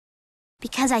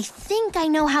because I think I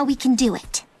know how we can do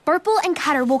it. Burple and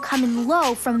Cutter will come in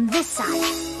low from this side.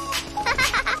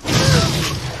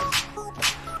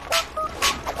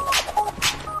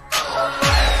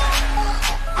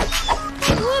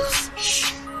 Whoops!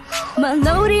 Shh.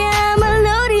 Melodia,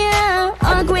 Melodia,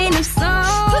 a queen of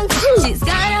song. She's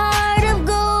got a heart of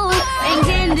gold and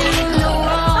can do no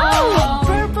wrong.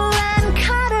 Burple and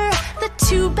Cutter, the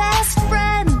two best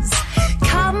friends.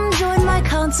 Come join my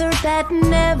concert that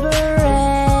never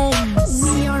ends.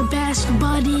 We are best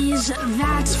buddies,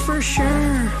 that's for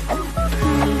sure.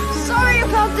 Sorry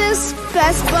about this,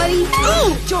 best buddy.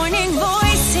 Joining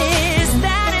voices,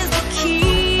 that is the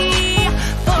key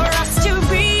for us to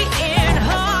be in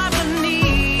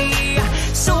harmony.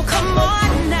 So come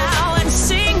on now and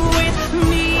sing with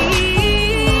me.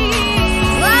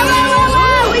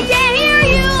 Whoa, we can't hear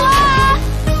you!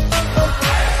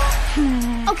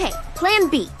 Okay, plan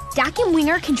B. Dak and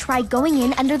Winger can try going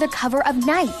in under the cover of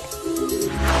night.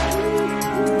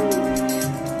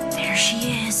 There she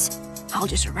is. I'll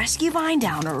just rescue Vine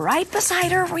down right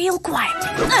beside her real quiet.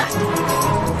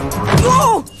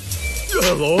 Oh!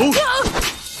 Hello?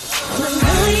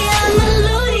 Melodia,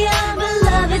 Melodia,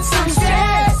 beloved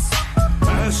songstress.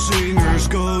 As singers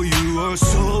go, you are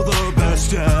so the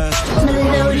bestest.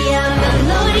 Melodia,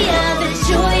 Melodia, the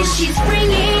joy she's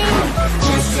bringing.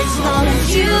 Just as long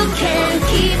as you can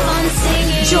keep on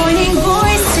singing. Joining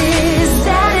voices,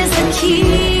 that is the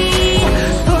key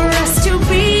for us to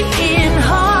be in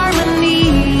harmony.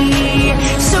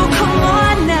 So come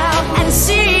on now and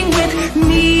sing with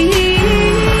me.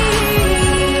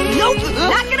 Nope,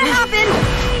 not gonna happen.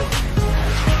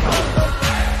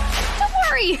 Don't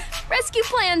worry, rescue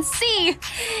plan C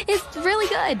is really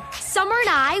good. Summer and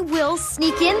I will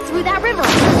sneak in through that river.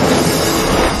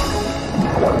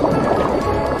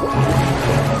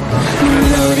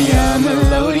 Melodia,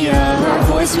 Melodia, her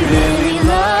voice we really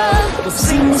love. We'll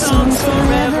sing songs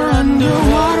forever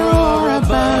underwater or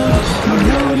above.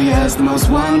 Melodia's the most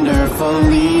wonderful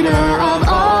leader of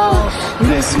all.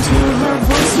 Listen to her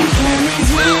voice, you can't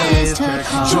resist her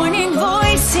call. Joining voices.